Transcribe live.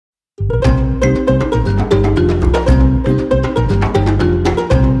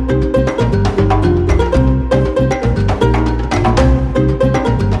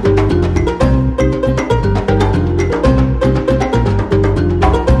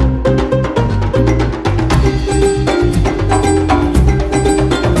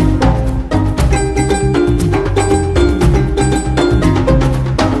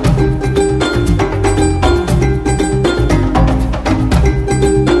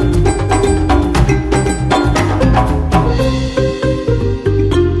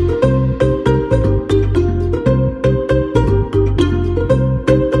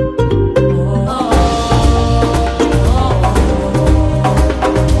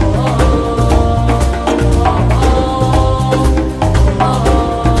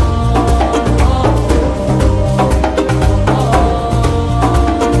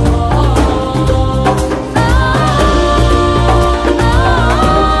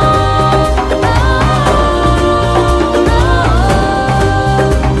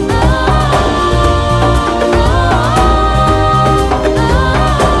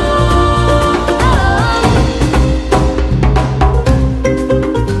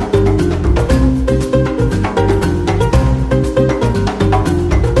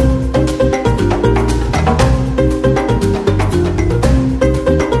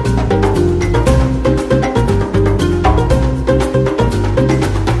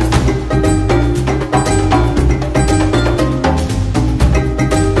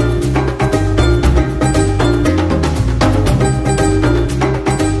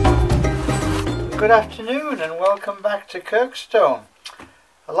Good afternoon and welcome back to Kirkstone.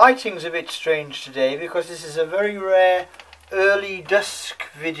 The lighting's a bit strange today because this is a very rare early dusk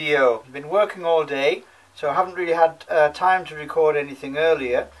video. I've been working all day, so I haven't really had time to record anything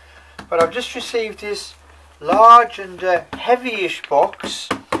earlier, but I've just received this large and heavy-ish box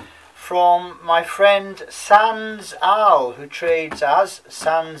from my friend Sansevieriacollection, who trades as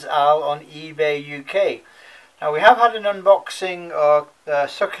Sansevieriacollection on eBay UK. Now, we have had an unboxing or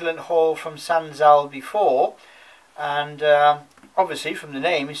succulent haul from Sansevieriacollection before, and obviously from the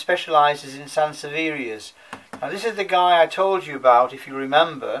name he specialises in Sansevierias. Now, this is the guy I told you about, if you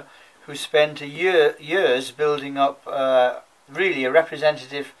remember, who spent years building up really a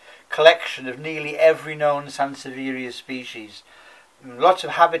representative collection of nearly every known Sansevieria species. Lots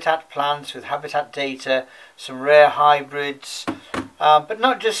of habitat plants with habitat data, some rare hybrids, but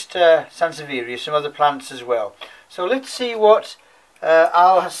not just Sansevieria, some other plants as well. So let's see what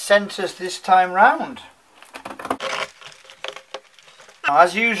Al has sent us this time round. Now,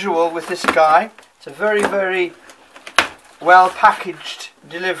 as usual with this guy, it's a very, very well packaged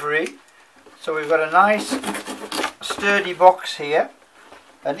delivery. So we've got a nice sturdy box here,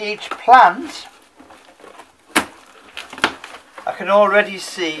 and each plant I can already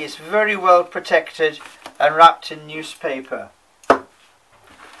see is very well protected and wrapped in newspaper.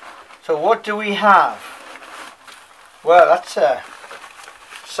 So what do we have? Well, that's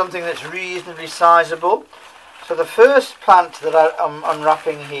something that's reasonably sizable. So the first plant that I'm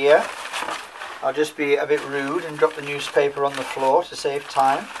unwrapping here, I'll just be a bit rude and drop the newspaper on the floor to save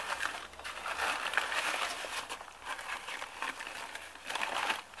time.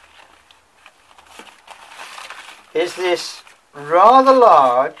 Is this rather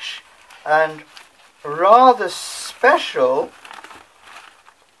large and rather special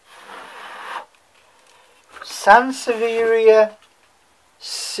Sansevieria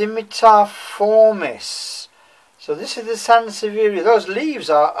scimitarformis. So this is the Sansevieria. Those leaves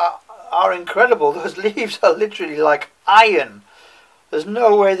are incredible. Those leaves are literally like iron. There's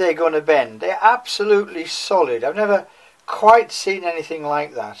no way they're going to bend. They're absolutely solid. I've never quite seen anything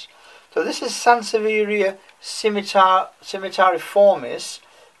like that. So this is Sansevieria scimitarformis,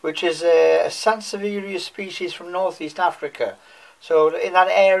 which is a Sansevieria species from northeast Africa. So in that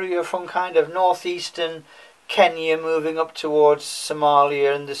area from kind of northeastern Kenya moving up towards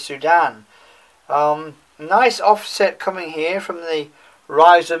Somalia and the Sudan. Nice offset coming here from the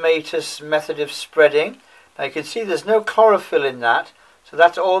rhizomatous method of spreading. Now you can see there's no chlorophyll in that, so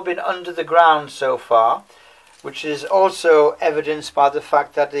that's all been under the ground so far, which is also evidenced by the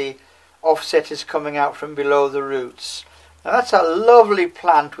fact that the offset is coming out from below the roots. Now that's a lovely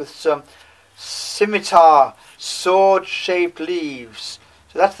plant with some scimitar, sword-shaped leaves.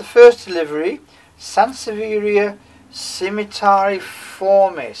 So that's the first delivery, Sansevieria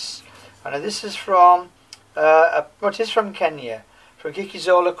scimitarformis. And this is from from Kenya, from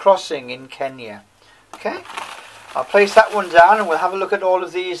Kikizola Crossing in Kenya. Okay, I'll place that one down and we'll have a look at all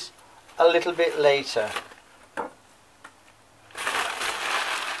of these a little bit later.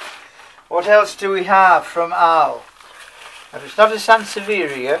 What else do we have from Al? Now, it's not a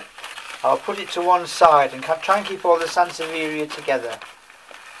Sansevieria, I'll put it to one side and try and keep all the Sansevieria together.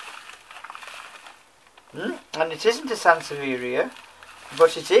 And it isn't a Sansevieria,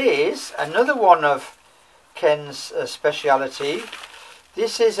 but it is another one of Ken's speciality.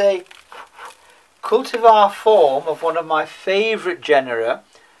 This is a cultivar form of one of my favourite genera,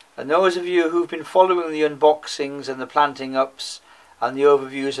 and those of you who've been following the unboxings and the planting ups and the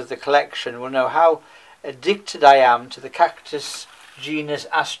overviews of the collection will know how addicted I am to the cactus genus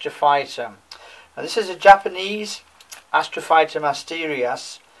Astrophytum. Now this is a Japanese Astrophytum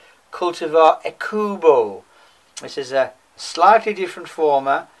asterias cultivar Ekubo. This is a slightly different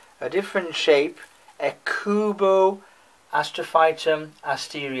former, a different shape, Ekubo Astrophytum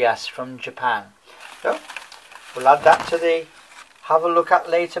asterias from Japan. So we'll add that to the have a look at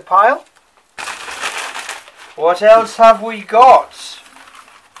later pile. What else have we got?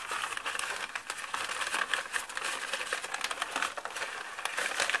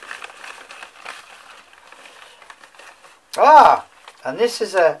 And this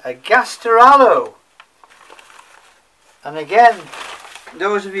is a Gasteralo. And again,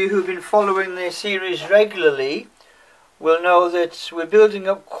 those of you who've been following the series regularly will know that we're building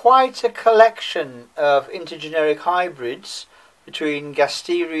up quite a collection of intergeneric hybrids between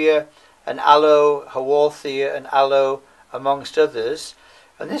Gasteria and Aloe, Haworthia and Aloe, amongst others.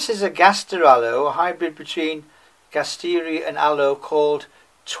 And this is a Gasteralo, a hybrid between Gasteria and Aloe called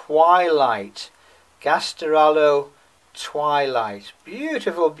Twilight. Gasteralo Twilight.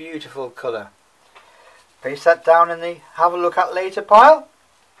 Beautiful, beautiful colour. Paste that down in the have a look at later pile.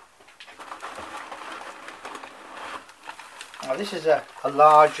 Now this is a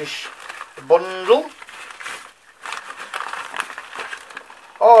largish bundle.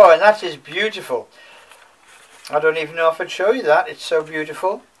 Oh, and that is beautiful. I don't even know if I'd show you that. It's so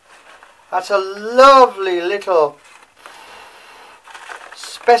beautiful. That's a lovely little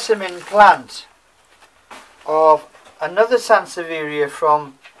specimen plant of another Sansevieria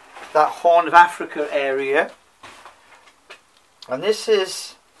from that Horn of Africa area. And this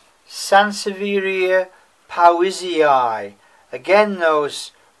is Sansevieria Again,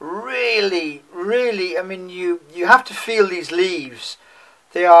 those really, I mean, you have to feel these leaves.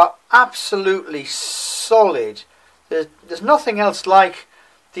 They are absolutely solid. There's nothing else like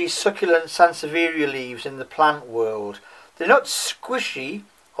these succulent Sansevieria leaves in the plant world. They're not squishy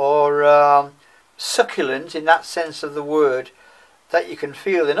or succulent in that sense of the word that you can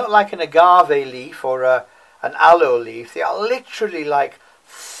feel. They're not like an agave leaf or an aloe leaf. They are literally like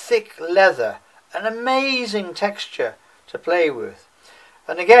thick leather. An amazing texture to play with.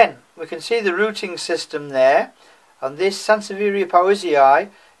 And again, we can see the rooting system there. And this Sansevieria powysii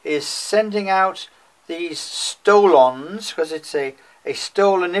is sending out these stolons, because it's a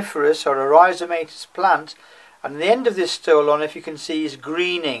stoloniferous or a rhizomatous plant. And the end of this stolon, if you can see, is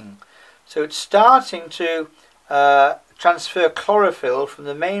greening. So it's starting to transfer chlorophyll from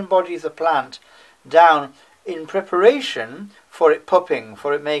the main body of the plant down in preparation for it pupping,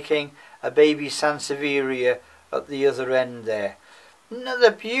 for it making a baby Sansevieria at the other end there.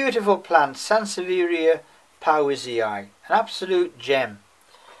 Another beautiful plant, Sansevieria powysii, an absolute gem.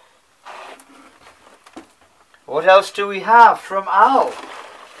 What else do we have from Al?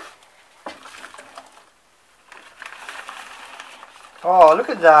 Oh, look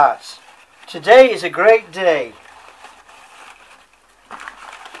at that. Today is a great day.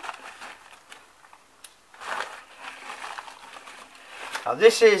 Now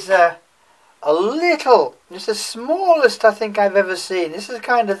this is it's the smallest I think I've ever seen. This is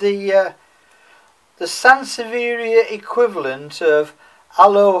kind of the Sansevieria equivalent of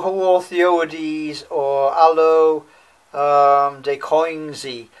Aloe haworthioides or Aloe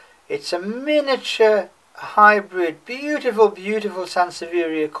decoinsii. It's a miniature hybrid, beautiful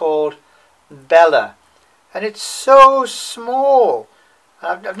Sansevieria called Bella, and it's so small.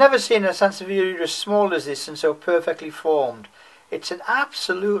 I've never seen a Sansevieria as small as this and so perfectly formed. It's an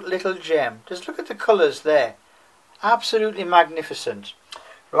absolute little gem. Just look at the colours there. Absolutely magnificent.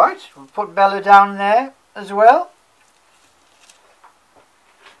 Right, we'll put Bella down there as well.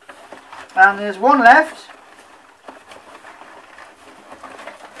 And there's one left.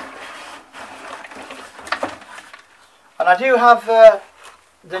 And I do have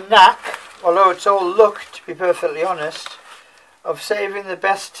the knack, although it's all luck to be perfectly honest, of saving the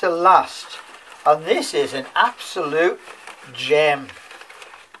best till last. And this is an absolute gem.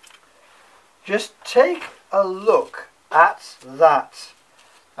 Just take a look at that.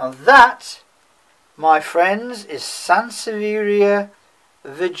 And that, my friends, is Sansevieria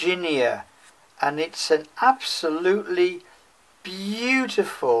Virginia, and it's an absolutely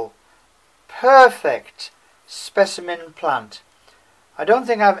beautiful, perfect specimen plant. I don't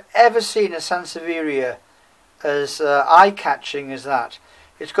think I've ever seen a Sansevieria as eye-catching as that.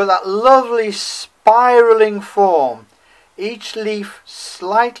 It's got that lovely spiralling form, each leaf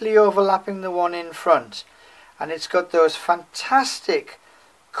slightly overlapping the one in front, and it's got those fantastic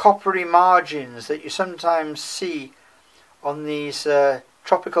coppery margins that you sometimes see on these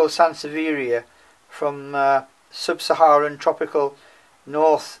tropical Sansevieria from sub-Saharan tropical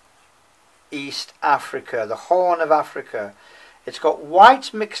north-east Africa, the Horn of Africa. It's got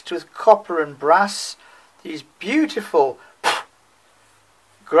white mixed with copper and brass, these beautiful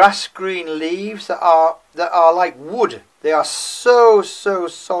grass green leaves that are like wood. They are so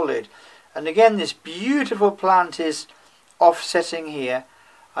solid. And again, this beautiful plant is offsetting here.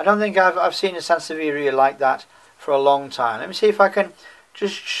 I don't think I've seen a Sansevieria like that for a long time. Let me see if I can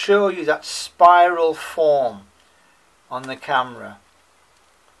just show you that spiral form on the camera.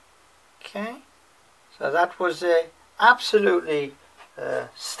 Okay, so that was a absolutely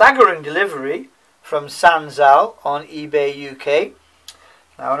staggering delivery from Sanzal on eBay UK.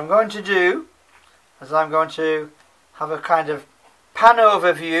 Now what I'm going to do is I'm going to have a kind of pan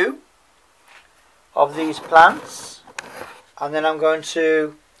overview of these plants, and then I'm going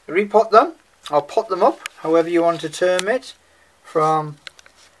to repot them. I'll pot them up, however you want to term it, from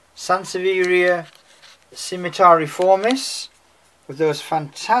Sansevieria scimitariformis, with those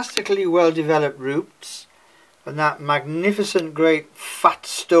fantastically well developed roots and that magnificent great fat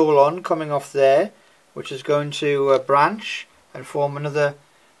stolon coming off there, which is going to branch and form another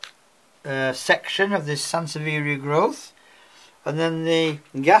section of this Sansevieria growth. And then the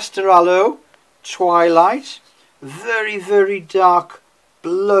Gastarallo twilight, very dark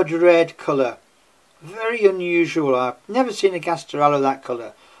blood red colour, very unusual. I've never seen a Gastarallo that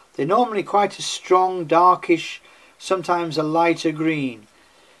colour. They're normally quite a strong darkish, sometimes a lighter green.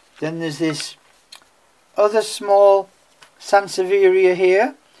 Then there's this other small Sansevieria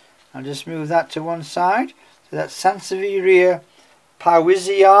here. I'll just move that to one side. So that's Sansevieria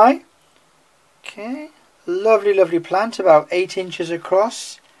powizii. Okay, lovely plant, about 8 inches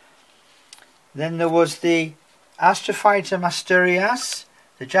across. Then there was the Astrophytum asterias,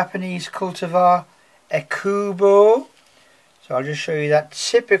 the Japanese cultivar Ekubo. So I'll just show you that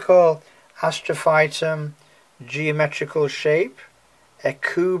typical Astrophytum geometrical shape,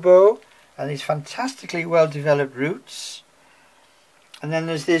 Ekubo, and these fantastically well developed roots. And then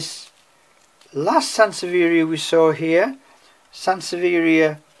there's this last Sansevieria we saw here,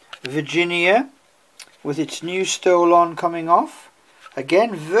 Sansevieria Virginia, with its new stolon coming off.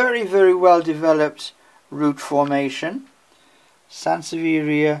 Again, very well developed root formation,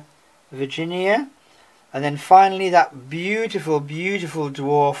 Sansevieria Virginia. And then finally that beautiful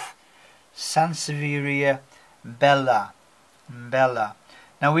dwarf Sansevieria bella.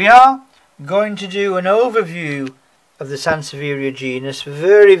 Now we are going to do an overview of the Sansevieria genus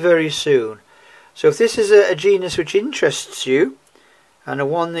very soon. So if this is a genus which interests you, and a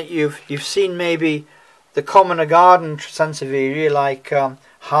one that you've seen maybe the commoner garden Sansevieria like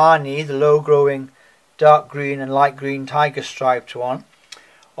Harney, the low growing dark green and light green tiger striped one,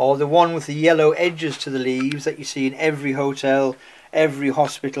 or the one with the yellow edges to the leaves that you see in every hotel, every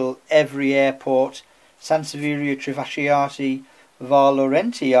hospital, every airport, Sansevieria trifasciati var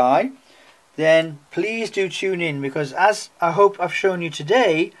laurentii, then please do tune in, because as I hope I've shown you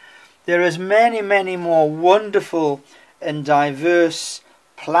today, there is many more wonderful and diverse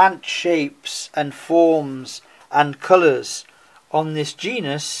plant shapes and forms and colours on this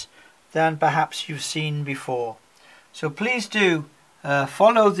genus than perhaps you've seen before. So please do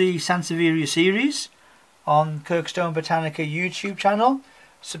follow the Sansevieria series on Kirkstone Botanica YouTube channel,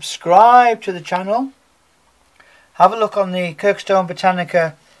 subscribe to the channel, have a look on the Kirkstone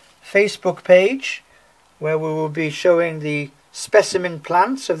Botanica Facebook page, where we will be showing the specimen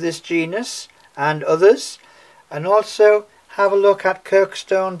plants of this genus and others, and also have a look at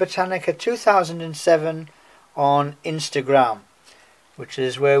Kirkstone Botanica 2007 on Instagram, which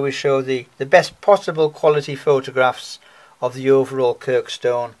is where we show the best possible quality photographs of the overall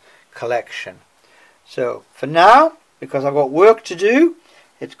Kirkstone collection. So for now, because I've got work to do,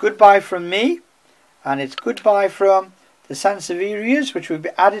 it's goodbye from me, and it's goodbye from the Sansevierias, which will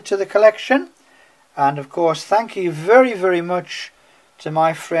be added to the collection. And of course, thank you very much to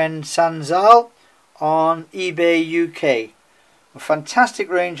my friend Sanzal on eBay UK. A fantastic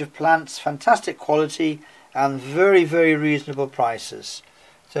range of plants, fantastic quality, and very reasonable prices.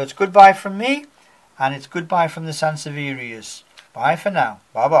 So it's goodbye from me, and it's goodbye from the Sansevierias. Bye for now.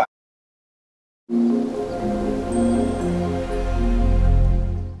 Bye bye.